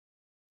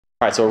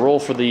All right, so a roll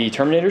for the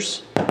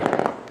Terminators.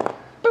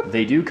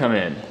 They do come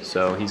in,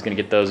 so he's gonna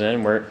get those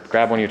in.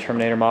 Grab one of your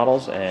Terminator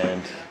models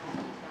and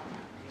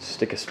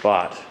stick a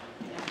spot.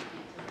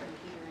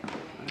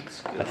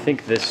 I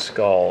think this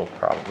skull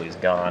probably is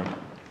gone.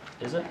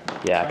 Is it?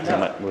 Yeah, because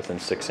I'm at within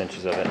 6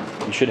 inches of it.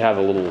 You should have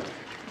a little,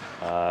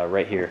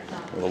 right here,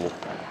 a little,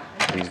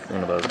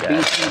 one of those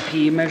guys.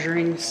 BCP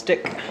measuring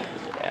stick.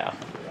 Yeah.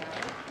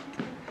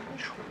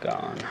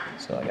 Gone.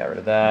 So I got rid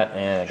of that,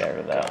 and I got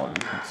rid of that one.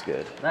 That's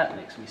good. That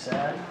makes me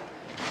sad.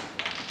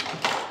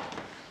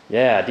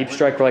 Yeah, Deep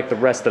Strike like the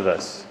rest of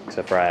us,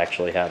 except for I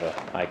actually have an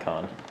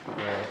icon.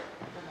 Yeah.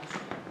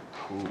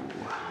 Ooh.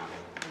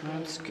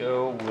 Let's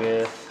go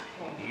with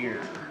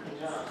here.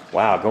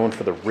 Wow, going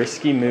for the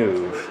risky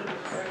move.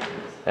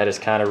 That is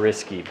kind of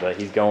risky, but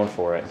he's going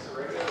for it.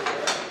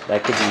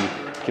 That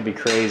could be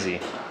crazy.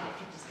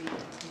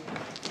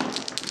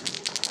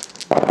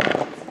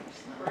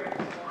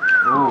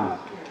 Ooh,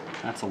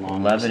 that's a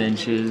long 11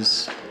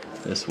 inches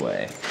this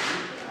way.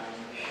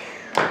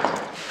 A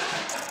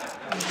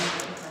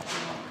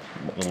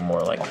little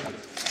more like that.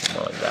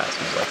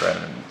 So he's like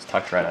it's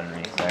tucked right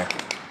underneath there.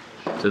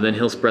 So then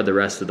he'll spread the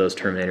rest of those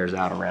Terminators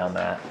out around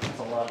that. That's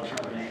a lot of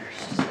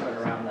Terminators to spread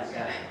around that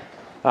guy.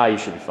 Ah, you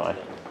should be fine.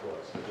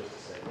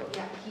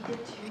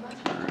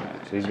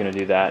 So he's gonna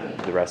do that.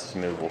 The rest of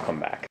his move will come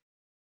back.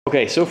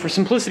 Okay, so for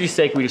simplicity's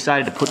sake, we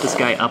decided to put this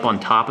guy up on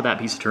top of that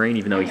piece of terrain,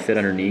 even though he fit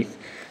underneath.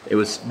 It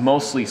was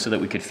mostly so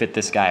that we could fit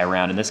this guy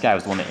around, and this guy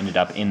was the one that ended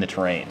up in the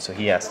terrain, so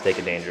he has to take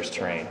a dangerous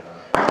terrain.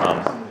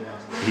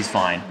 He's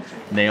fine.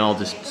 And they all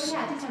just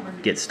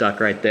get stuck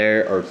right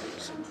there, or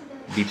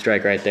Deep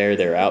Strike right there.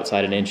 They're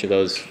outside an inch of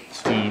those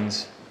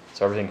fiends,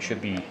 so everything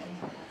should be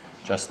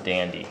just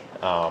dandy.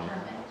 And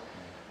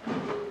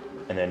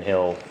then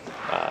he'll,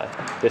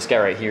 this guy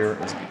right here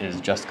is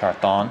just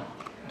Carthon,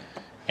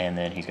 and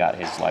then he's got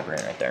his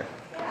librarian right there.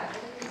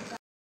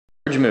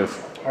 Where'd you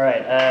move? All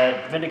right,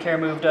 Vindicare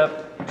moved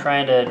up,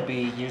 trying to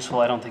be useful.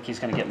 I don't think he's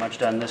going to get much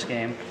done this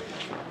game.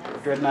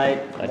 Dread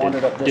Knight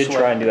wandered up this way. I did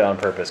try and do that on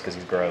purpose because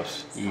he's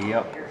gross.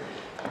 Yep.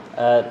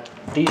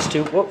 These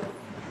two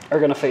are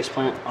going to face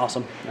plant.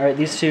 Awesome. All right,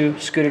 these two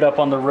scooted up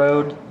on the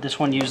road. This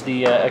one used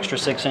the extra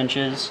 6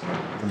 inches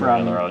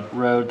from the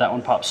road. That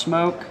one popped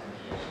smoke.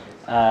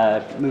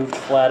 Moved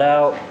flat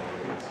out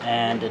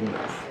and didn't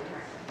move.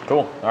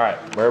 Cool. All right,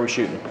 where are we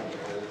shooting?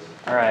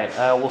 All right,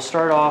 we'll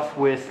start off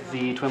with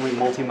the Twin Link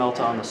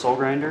Multi-Melta on the Soul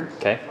Grinder.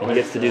 Okay, and he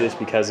gets to do this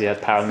because he has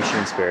Power of the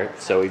Machine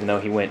Spirit. So even though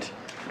he went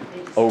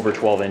over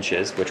 12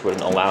 inches, which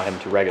wouldn't allow him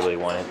to regularly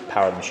want it,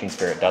 Power of the Machine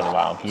Spirit does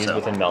allow him. He is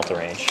within Melta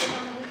range.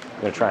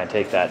 I'm going to try and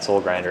take that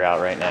Soul Grinder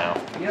out right now.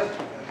 Yep.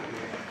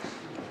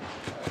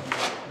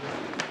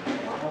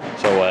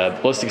 So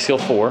Ballistic Skill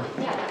 4,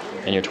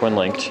 and you're Twin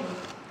Linked.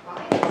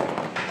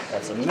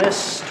 That's a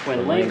miss.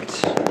 Twin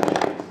Linked.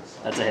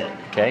 That's a hit.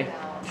 Okay,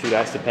 2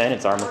 dice to pen.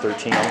 It's armor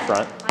 13 on the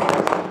front.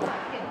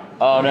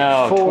 Oh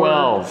no, 4.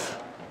 12.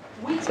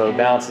 So it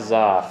bounces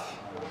off.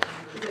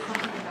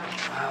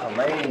 Oh,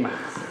 lame.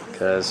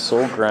 Because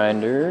Soul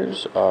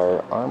Grinders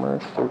are armor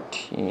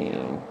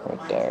 13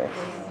 right there.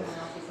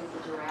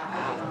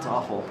 That's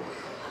awful.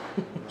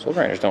 Soul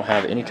Grinders don't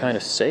have any kind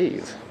of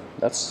save.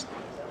 That's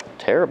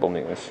terrible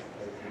news.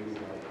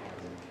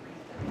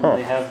 Huh.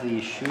 They have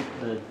the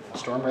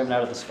Storm Raven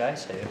out of the sky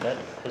save. That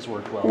has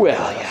worked well.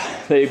 Well,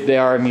 yeah. They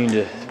are immune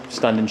to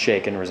stunned and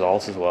shaken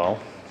results as well.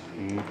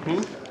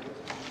 Mm-hmm.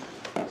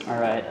 All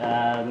right.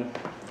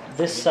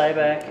 This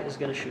Cyback is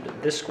going to shoot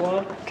at this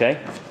squad. Okay.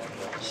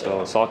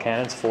 So assault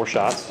cannons, 4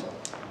 shots.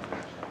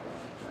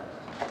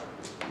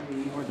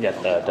 You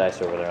got the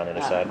dice over there on the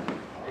other side.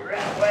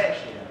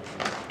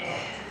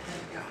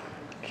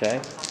 Okay.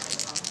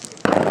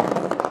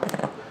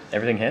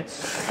 Everything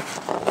hits.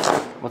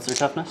 What's their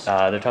toughness?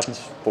 Their toughness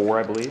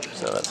 4, I believe.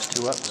 So that's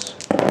 2 ups.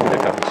 Their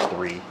toughness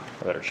 3.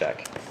 I better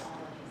check.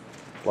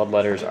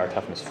 Bloodletters are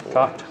toughness 4.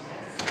 Cocked.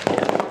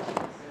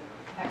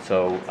 Yeah.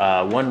 So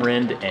 1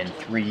 rend and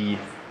 3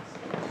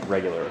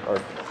 regular, or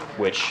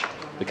which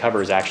the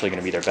cover is actually going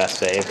to be their best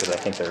save because I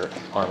think their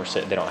armor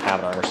save, they don't have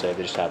an armor save,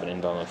 they just have an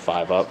invalid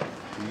 5 up.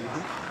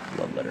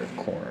 Bloodletter of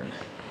Corn.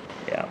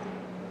 Yeah.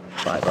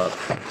 5 up.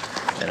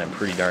 And I'm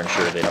pretty darn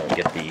sure they don't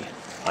get the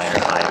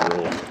Iron Hide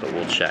rule, but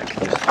we'll check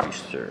just to be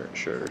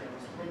sure.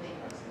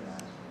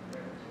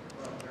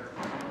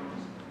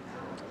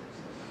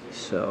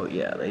 So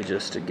yeah, they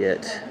just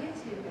get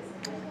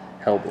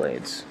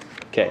Hellblades.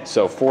 Okay,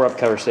 so 4 up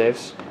cover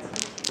saves.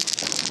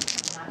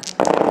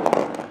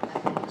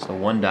 So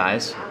 1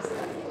 dies.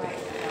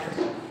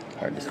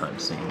 Hard time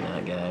seeing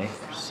that guy.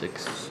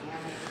 6,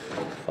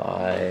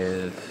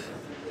 5,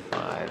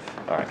 5.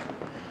 All right.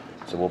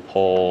 So we'll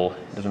pull.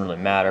 It doesn't really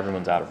matter.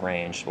 Everyone's out of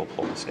range. So we'll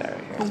pull this guy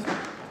right here.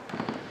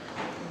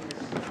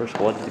 First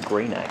blood to the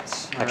Grey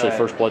Knights. Actually, right.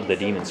 First blood to the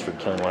Demons for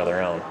killing one of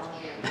their own.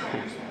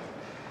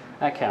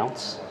 That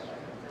counts.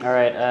 All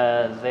right,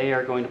 they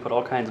are going to put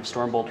all kinds of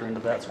Stormbolter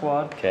into that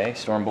squad. Okay,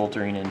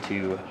 Stormboltering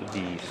into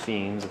the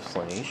Fiends of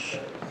Slaanesh.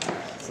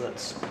 So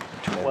that's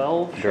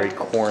 12. Very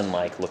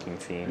corn-like looking No,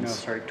 Fiends.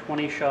 sorry,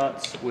 20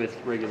 shots with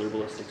regular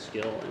ballistic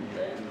skill, and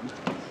then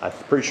I'm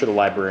pretty sure the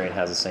librarian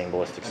has the same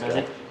ballistic skill. Does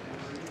it?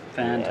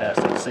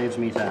 Fantastic. Yeah. Saves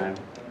me time.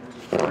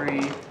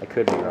 3. I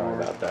could be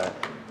wrong about that.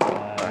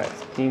 Alright,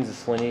 Themes of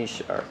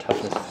Slaanesh are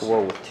toughness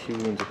 4 with 2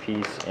 wounds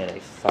apiece and a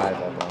 5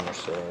 up on their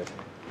sword.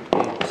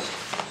 8.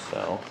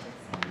 So,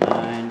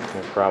 9.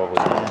 we'll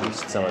probably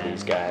use some of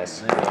these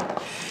guys.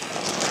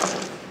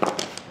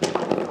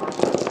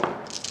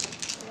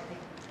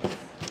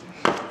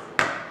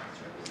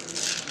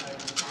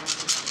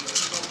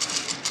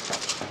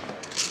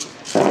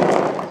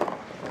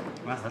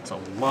 Wow, that's a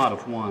lot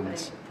of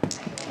 1s.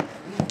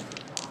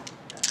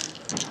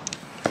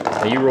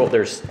 Now you roll,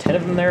 there's 10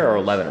 of them there or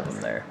 11 of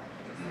them there?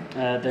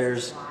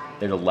 There's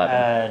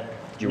 11.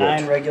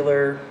 9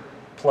 regular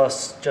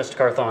plus just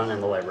Carthon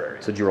and the library.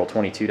 So did you roll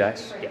 22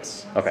 dice?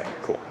 Yes. Okay,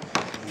 cool.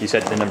 You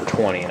said the number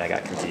 20 and I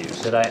got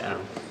confused. Did I?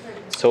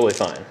 It's totally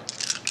fine.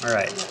 All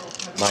right.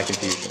 My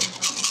confusion.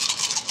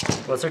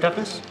 What's their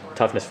toughness?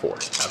 Toughness 4.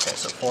 Okay,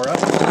 so 4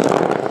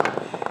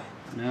 up.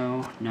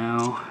 No.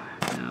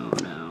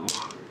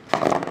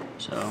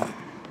 So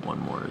 1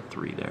 more,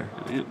 3 there.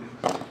 yep.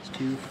 It's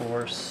 2,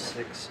 4,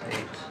 6, 8,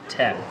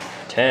 10.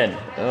 10.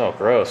 Oh,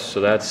 gross. So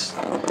that's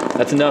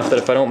enough that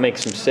if I don't make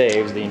some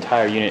saves, the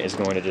entire unit is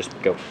going to just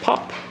go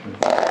pop,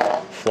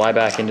 fly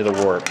back into the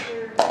warp.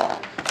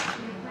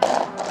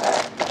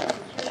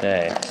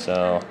 Okay,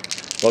 so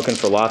looking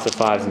for lots of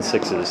 5s and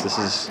 6s. This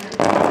is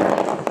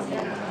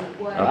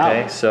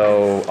okay.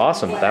 So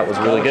awesome. That was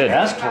really good.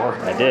 Asked for.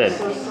 I did.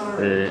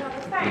 The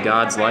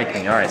gods like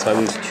me. All right, so I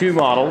lose 2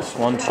 models,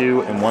 1,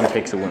 2, and 1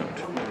 takes a wound.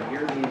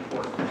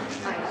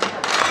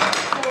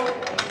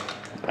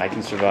 I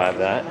can survive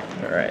that.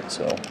 All right,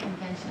 so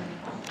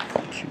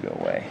you go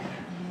away.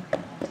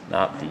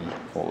 Not the.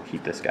 We'll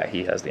keep this guy.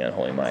 He has the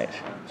unholy might,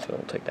 so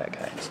we'll take that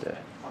guy instead.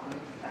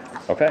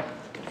 Okay.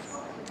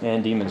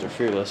 And demons are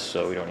fearless,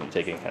 so we don't need to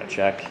take any kind of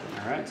check.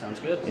 All right, sounds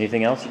good.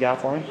 Anything else you got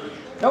for me?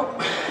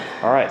 Nope.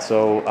 All right,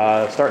 so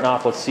starting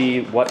off, let's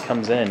see what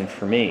comes in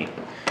for me.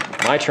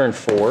 My turn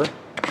 4.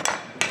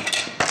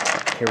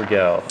 Here we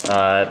go.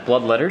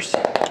 Blood letters?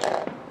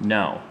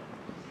 No.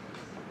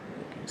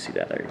 You can see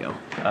that, there you go.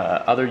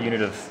 Other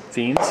unit of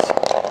fiends?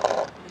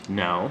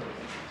 No.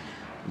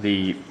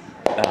 The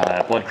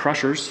blood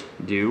crushers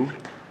do,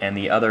 and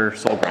the other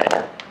soul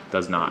grinder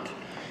does not.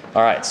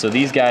 All right, so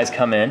these guys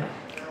come in,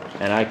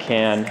 and I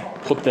can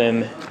put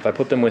them, if I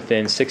put them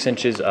within 6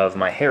 inches of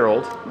my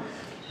herald,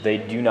 they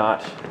do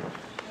not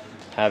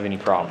have any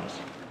problems.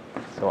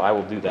 So I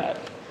will do that,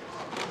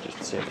 just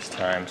to save us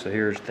time. So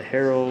here's the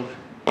herald.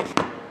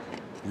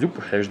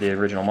 Zoop, there's the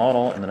original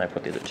model, and then I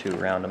put the other 2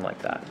 around them like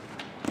that.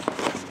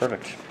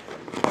 Perfect.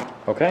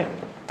 Okay,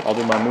 I'll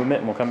do my movement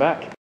and we'll come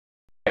back.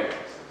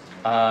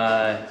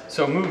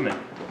 So movement.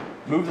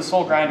 Move the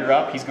soul grinder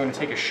up. He's going to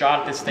take a shot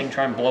at this thing,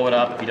 try and blow it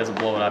up. If he doesn't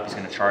blow it up, he's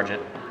going to charge it.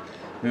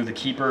 Move the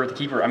keeper. The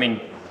keeper, I mean,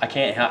 I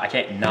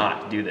can't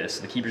not do this.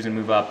 The keeper's gonna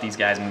move up. These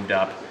guys moved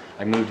up.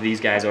 I moved these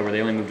guys over.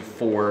 They only moved to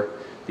 4.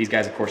 These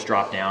guys, of course,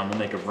 drop down. We'll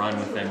make a run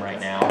with them right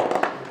now.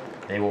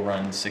 They will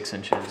run 6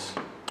 inches.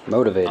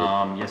 Motivated.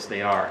 Yes,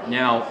 they are.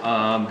 Now,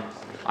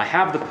 I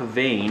have the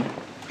Pavane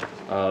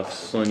of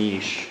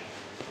Slaanesh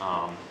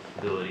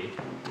ability,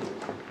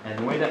 and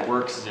the way that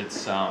works is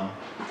it's a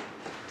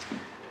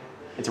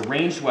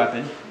ranged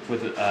weapon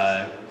with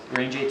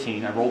range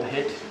 18. I rolled a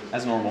hit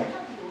as normal.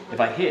 If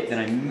I hit,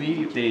 then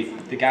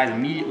the guys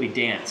immediately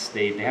dance.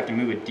 They have to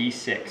move a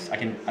d6.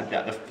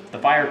 The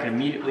fire can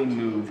immediately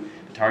move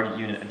the target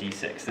unit a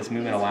d6. This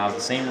movement allows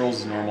the same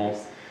rules as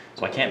normal.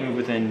 So I can't move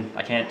within.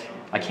 I can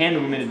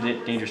move them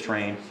into dangerous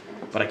terrain,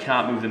 but I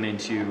cannot move them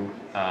into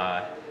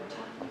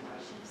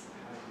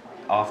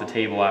off the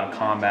table, out of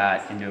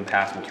combat, into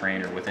impassable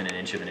terrain, or within an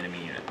inch of an enemy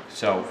unit.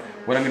 So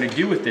what I'm going to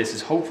do with this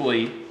is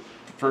hopefully,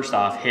 first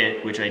off,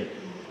 hit, which I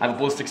have a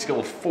ballistic skill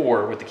of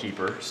 4 with the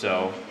keeper.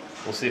 So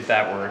we'll see if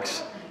that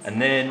works.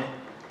 And then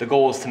the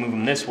goal is to move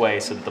them this way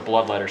so that the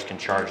bloodletters can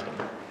charge them.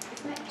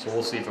 So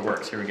we'll see if it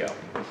works. Here we go.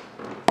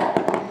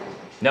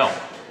 No,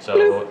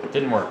 so it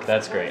didn't work.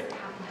 That's great.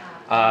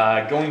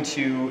 Going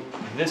to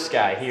this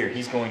guy here,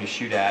 he's going to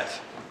shoot at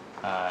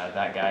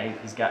that guy.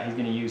 He's going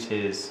to use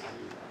his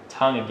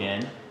tongue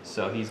again.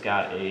 So he's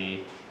got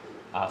a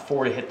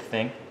 4 to hit the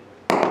thing.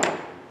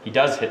 He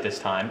does hit this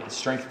time. It's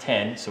strength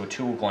 10, so a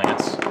tool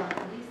glance.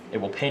 It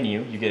will pin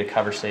you. You get a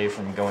cover save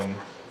from going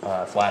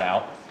flat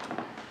out,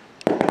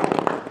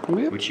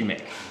 which you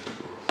make.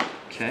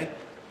 Okay.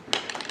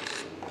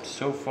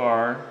 So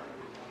far,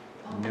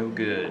 no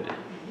good.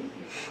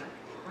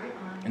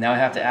 And now I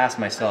have to ask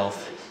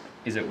myself,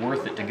 is it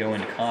worth it to go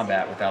into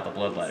combat without the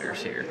bloodletters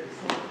here?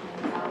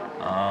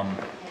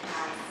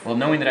 Well,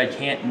 knowing that I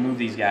can't move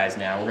these guys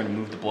now, we're going to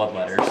move the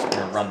bloodletters. We're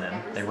going to run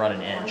them. They run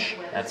an inch.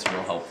 That's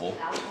real helpful.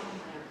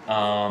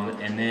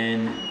 And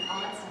then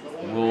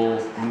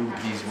we'll move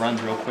these runs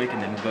real quick,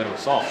 and then we'll go to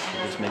assault.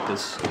 We'll just make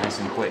this nice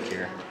and quick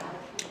here.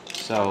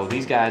 So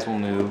these guys will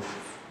move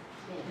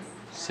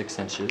 6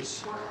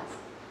 inches.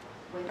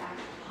 Move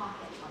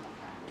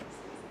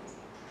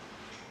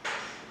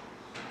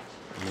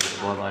the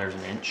bloodletters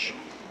an inch.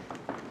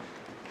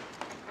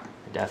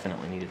 I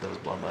definitely needed those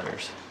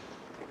bloodletters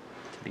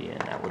to be be in.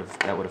 That would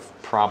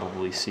have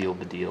probably sealed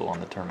the deal on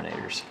the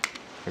Terminators.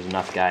 There's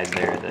enough guys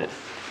there that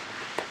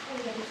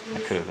I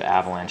could have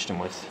avalanched him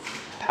with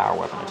power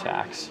weapon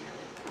attacks.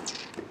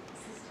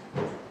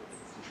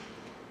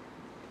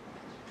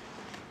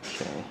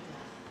 Okay.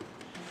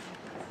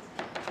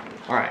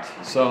 All right,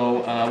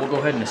 so we'll go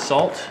ahead and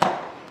assault.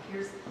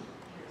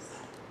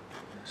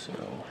 So,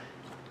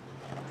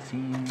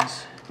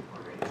 Fiends,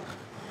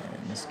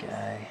 and this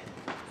guy,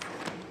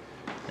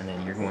 and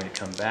then you're going to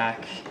come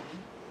back.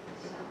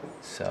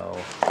 So,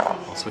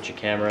 I'll switch a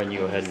camera and you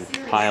go ahead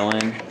and pile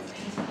in.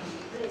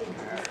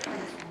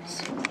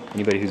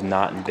 Anybody who's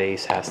not in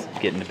base has to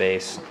get into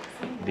base.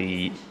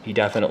 He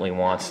definitely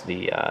wants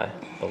the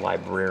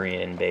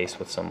librarian in base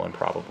with someone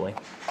probably.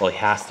 Well, he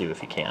has to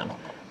if he can.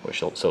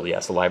 So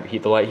yes, he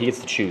gets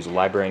to choose. The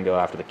librarian go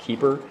after the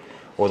keeper,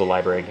 or the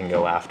librarian can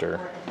go after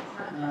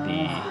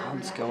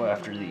let's go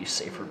after the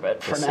safer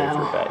bet for the now.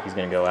 safer bet. He's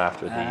going to go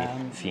after the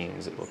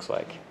fiends. It looks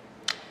like.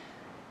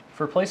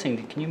 For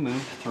placing, can you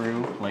move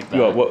through like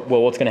that?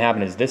 Well, what's going to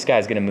happen is this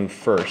guy's going to move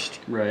first,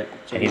 right?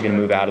 So and he's going to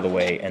move out of the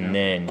way, and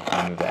then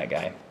you move that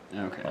guy.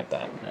 Okay. Like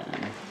that.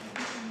 Then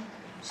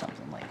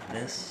something like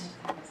this.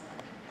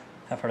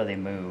 How far do they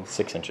move?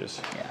 6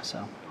 inches. Yeah.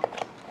 So.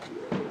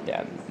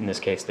 Yeah, in this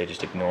case, they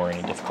just ignore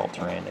any difficult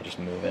terrain. They just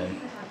move in.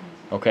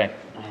 Okay.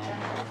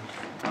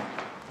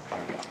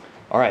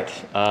 All right.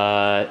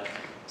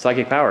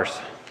 Psychic powers.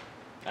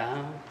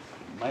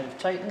 Might have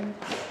Titan.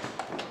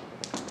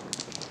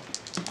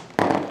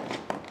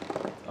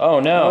 Oh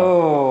no.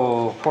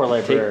 Oh, poor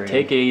librarian.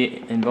 Take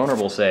a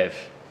invulnerable save.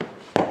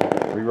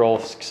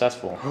 Reroll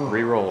successful.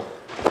 Reroll.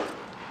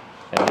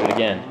 And do it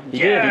again. He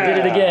did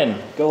it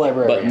again. Go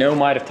librarian. But no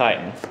Might of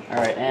Titan. All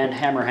right, and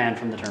Hammerhand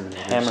from the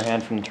Terminators.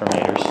 Hammerhand from the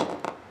Terminators.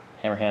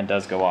 Hammerhand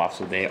does go off,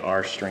 so they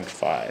are strength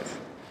 5.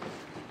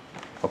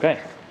 Okay.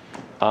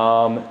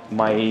 I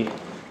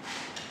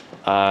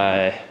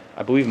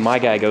believe my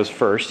guy goes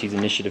first. He's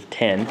initiative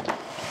 10.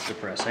 It's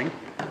depressing.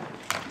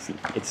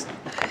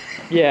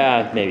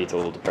 Yeah, maybe it's a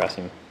little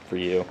depressing for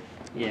you.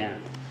 Yeah.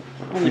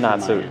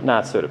 Not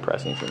so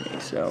depressing for me.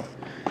 So,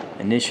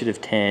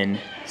 initiative 10,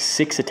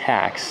 6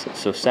 attacks,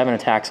 so 7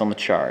 attacks on the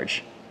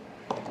charge,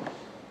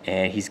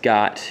 and he's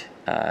got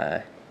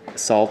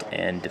assault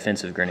and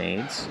defensive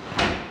grenades.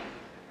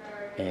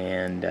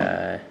 And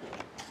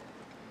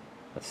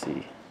let's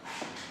see,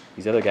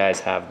 these other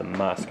guys have the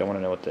musk. I want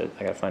to know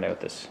I gotta find out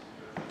what this.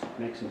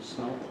 Makes him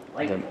smell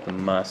like the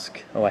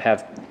musk. Oh, I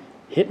have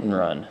hit and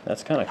run.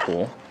 That's kind of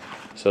cool.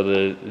 So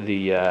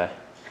these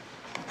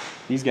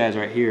guys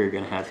right here are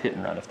gonna have hit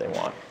and run if they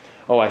want.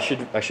 Oh, I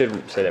should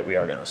say that we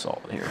are gonna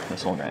assault here. The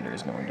Soul Grinder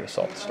is going to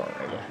assault the Storm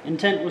Raider.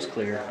 Intent was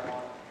clear.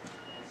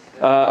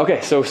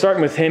 Okay, so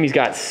starting with him, he's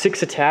got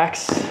 6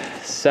 attacks,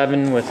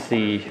 7 with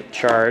the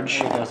charge.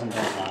 He doesn't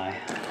lie.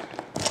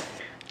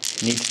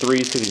 Needs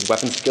 3s because he's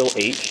weapon skill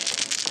 8.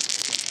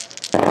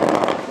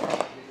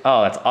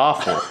 Oh, that's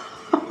awful.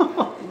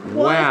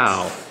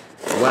 Wow.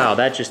 Wow,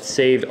 that just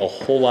saved a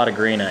whole lot of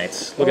Grey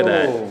Knights. Look at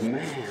that. Oh,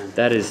 man.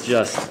 That is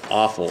just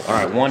awful. All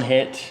right, 1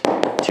 hit,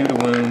 2 to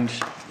wound.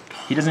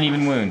 He doesn't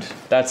even wound.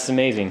 That's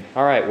amazing.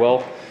 All right,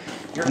 well,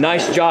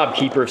 nice job,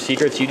 Keeper of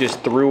Secrets. You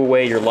just threw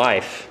away your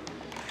life.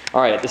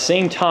 All right, at the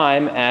same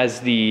time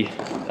as the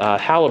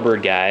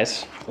Halberd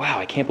guys. Wow,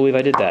 I can't believe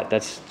I did that.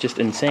 That's just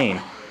insane.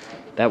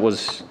 That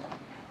was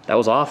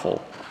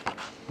awful.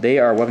 They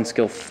are weapon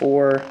skill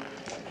 4.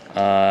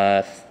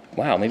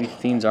 Wow, maybe the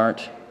Fiends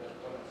aren't.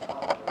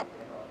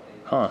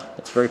 Huh,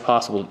 it's very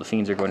possible that the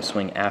Fiends are going to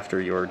swing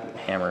after your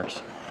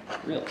hammers.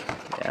 Really?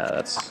 Yeah,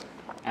 that's...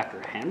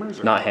 After hammers?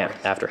 Or not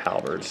after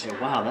halberds. Yeah,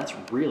 wow, that's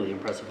really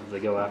impressive if they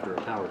go after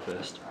a power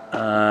fist.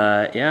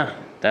 Yeah,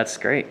 that's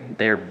great.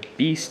 They're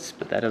beasts,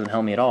 but that doesn't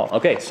help me at all.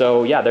 Okay,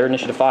 so yeah, they're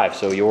initiative 5,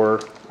 so you're...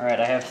 All right,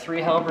 I have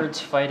 3 halberds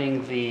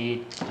fighting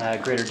the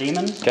greater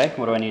demon. Okay.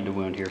 What do I need to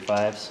wound here?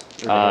 5s?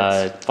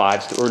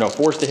 5s, or no,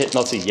 4s to hit.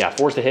 Let's see, yeah,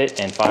 4s to hit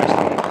and 5s to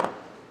wound.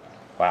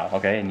 Wow,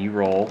 okay, and you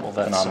roll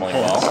phenomenally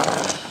well.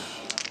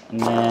 And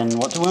then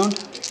what to wound?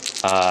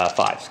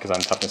 5s, because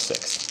I'm toughness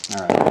 6.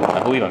 All right.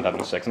 I believe I'm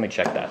toughness 6. Let me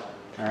check that.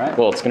 All right.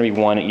 Well, it's going to be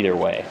 1 either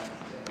way.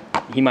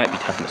 He might be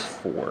toughness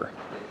 4.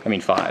 I mean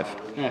 5.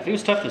 Yeah, if he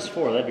was toughness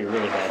 4, that'd be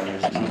really bad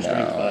news. He's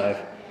strength 5.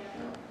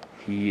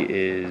 He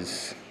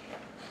is...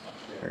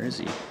 Where is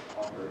he?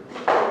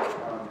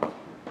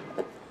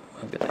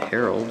 I've got the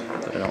Herald,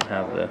 but I don't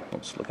have the...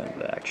 Let's look at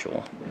the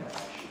actual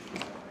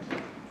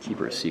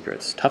Keeper of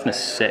Secrets.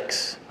 Toughness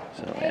 6.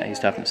 So yeah, he's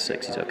toughness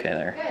 6. He's okay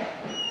there.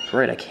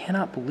 Great, I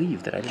cannot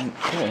believe that I didn't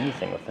kill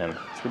anything with him.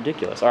 It's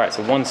ridiculous. All right,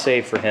 so 1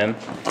 save for him.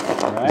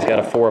 All right. He's got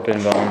a 4-up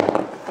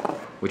invuln,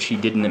 which he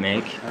didn't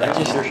make. That's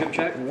just leadership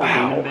check.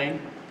 Wow.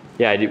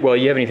 Yeah, well,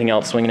 you have anything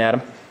else swinging at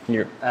him?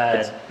 It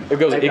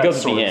goes at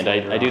the end.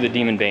 I do the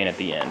Demon Bane at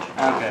the end.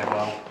 Okay,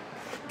 well,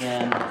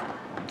 then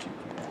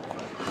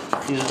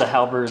these are the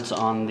halberds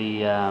on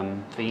the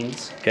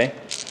fiends. Okay.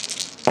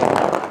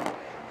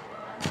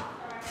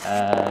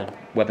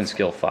 Weapon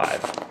skill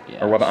 5.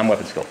 Yeah. Or I'm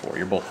weapon skill 4.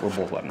 We're both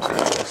weapon skill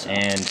 4s.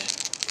 And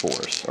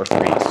 4s or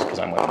 3s because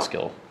I'm weapon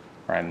skill,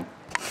 or I'm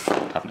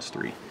toughness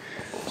 3.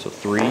 So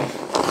 3.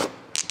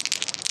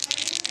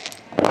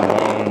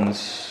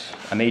 Invones,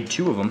 I made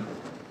 2 of them.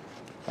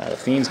 The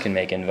fiends can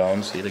make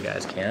invones, the other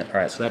guys can't. All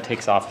right, so that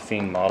takes off a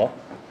fiend model,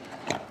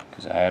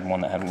 because I had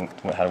one that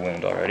had a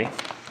wound already.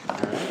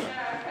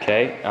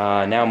 Okay,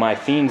 now my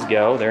fiends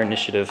go, they're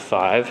initiative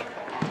 5.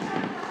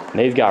 And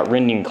they've got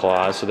rending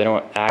claws, so they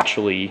don't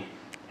actually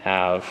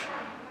have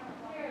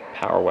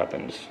power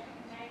weapons,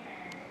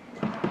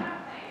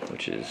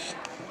 which is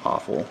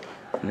awful.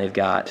 And they've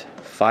got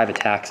 5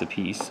 attacks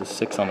apiece, so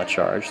 6 on the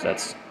charge.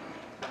 That's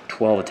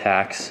 12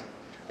 attacks.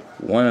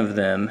 One of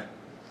them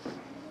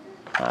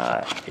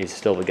is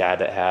still the guy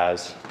that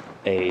has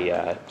a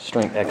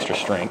extra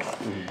strength.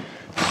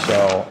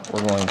 So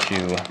we're going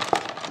to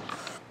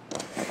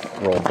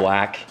roll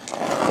black.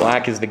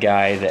 Black is the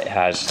guy that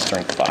has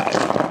strength 5.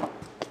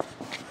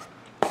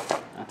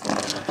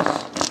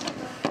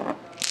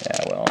 Yeah,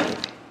 well,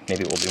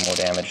 maybe it will do more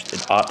damage.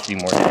 It ought to do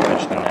more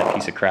damage than that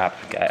piece of crap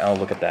guy. Oh,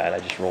 look at that. I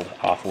just rolled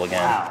awful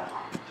again. Wow.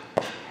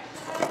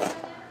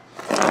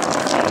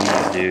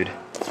 Jeez, dude.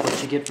 That's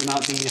what you get for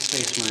not being a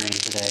Space Marine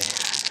today.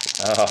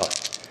 Oh,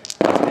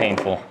 that's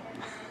painful.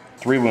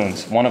 3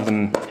 wounds. One of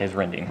them is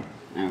rending.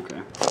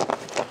 Okay.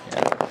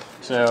 Yeah.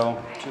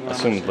 So, 2 armor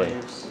Assumedly.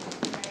 saves.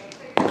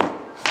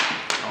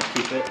 I'll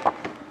keep it.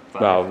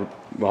 5.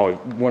 Well,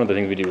 one of the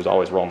things we do is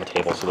always roll on the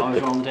table. So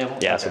Always roll on the table?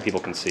 Yeah, Okay. so people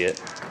can see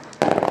it.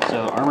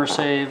 So armor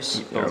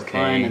saves, They're both okay.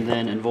 fine, and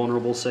then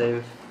invulnerable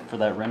save for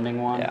that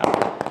rending one.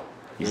 Yeah.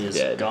 He's is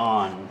dead.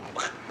 gone.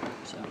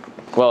 So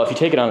Well, if you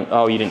take it on...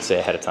 Oh, you didn't say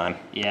ahead of time.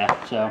 yeah,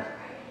 so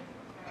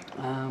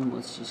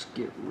let's just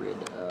get rid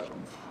of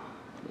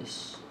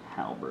this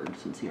halberd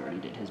since he already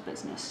did his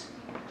business.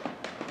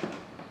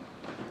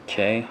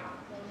 Okay.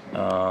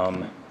 All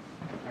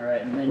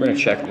right, and then We're going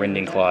to check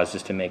rending claws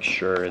just to make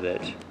sure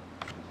that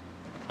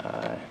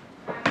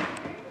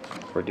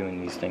we're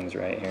doing these things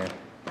right here.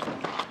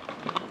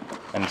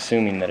 I'm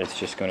assuming that it's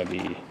just going to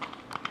be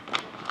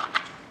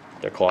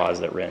their claws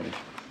that rend.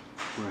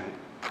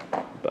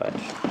 Right. But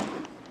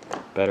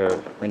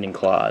better rending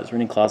claws.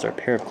 Rending claws are a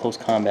pair of close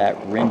combat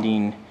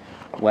rending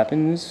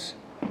weapons,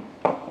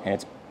 and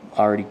it's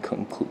already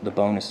the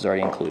bonus is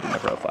already included in the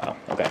profile.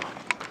 Okay,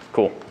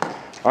 cool.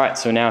 All right,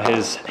 so now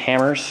his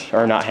hammers,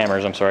 or not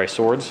hammers, I'm sorry,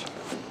 swords.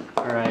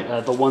 All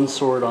right, the 1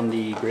 sword on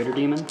the greater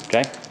demon.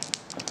 Okay.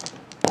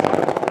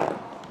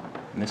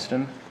 Missed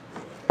him.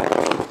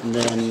 And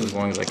then As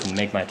long as I can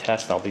make my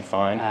test, I'll be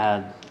fine.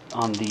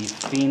 on the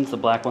fiends, the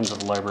black ones are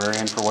the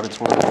librarian for what it's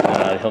worth.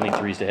 He'll need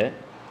 3s to hit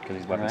because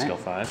he's weapon skill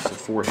 5. So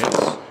 4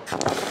 hits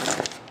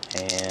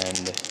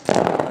and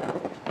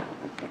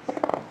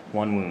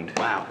 1 wound.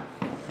 Wow.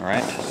 All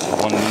right, so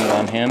 1 wound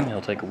on him.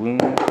 He'll take a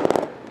wound,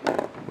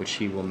 which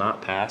he will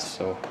not pass.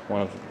 So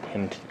one of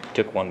him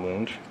took 1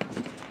 wound.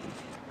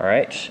 All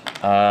right.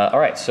 All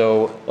right.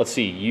 So let's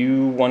see.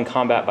 You won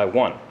combat by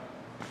 1.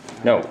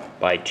 No,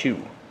 by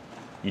 2.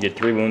 You did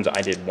 3 wounds.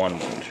 I did 1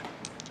 wound.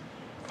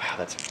 Wow,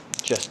 that's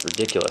just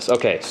ridiculous.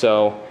 Okay,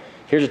 so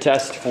here's a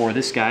test for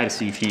this guy to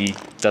see if he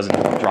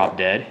doesn't drop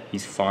dead.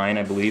 He's fine,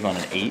 I believe, on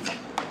an 8.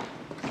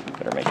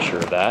 Better make sure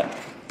of that.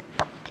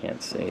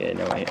 Can't say I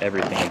know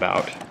everything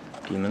about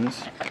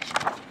demons.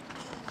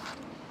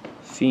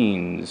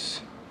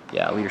 Fiends.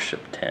 Yeah,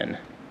 leadership 10.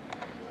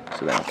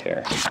 So they don't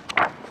care.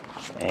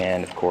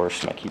 And of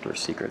course, my keeper of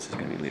secrets is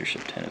going to be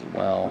leadership 10 as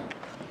well.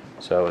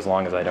 So as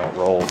long as I don't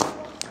roll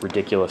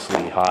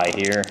ridiculously high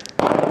here,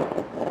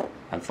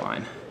 I'm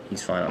fine.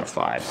 He's fine on a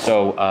 5.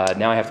 So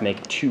now I have to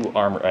make 2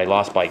 armor. I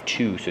lost by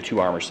 2, so 2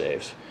 armor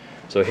saves.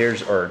 So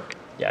here's, 2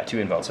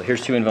 invones. So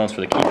here's 2 invones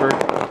for the keeper.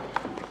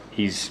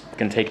 He's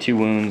gonna take 2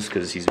 wounds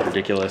because he's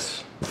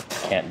ridiculous.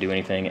 Can't do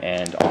anything.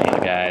 And all the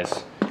other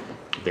guys,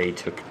 they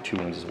took 2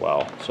 wounds as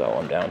well. So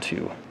I'm down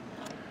to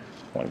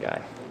 1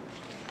 guy.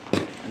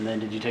 And then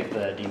did you take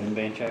the demon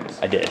bane checks?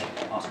 I did.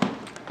 Awesome.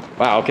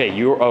 Wow. Okay.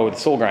 The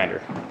soul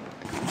grinder.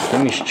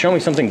 Show me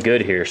something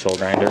good here, soul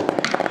grinder.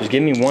 Just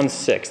give me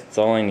 1/6. That's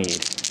all I need.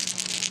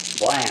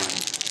 Blam.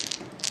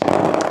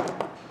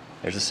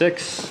 There's a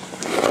 6.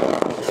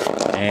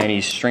 And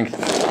he's strength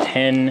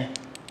 10.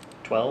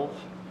 12.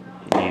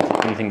 He needs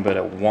anything but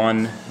a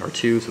 1 or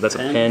 2, so that's a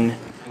pin.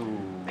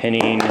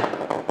 Pinning.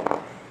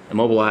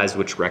 Immobilized,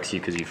 which wrecks you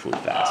because you flew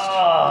fast.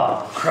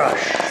 Oh,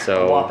 crush.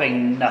 So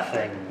Whopping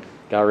nothing.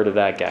 got rid of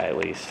that guy at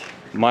least.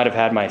 Might have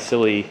had my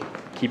silly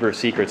keeper of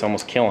secrets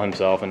almost kill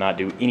himself and not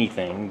do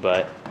anything,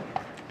 but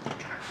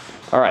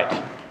all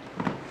right.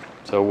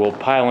 So we'll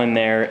pile in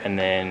there, and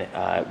then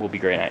we'll be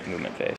great at movement phase.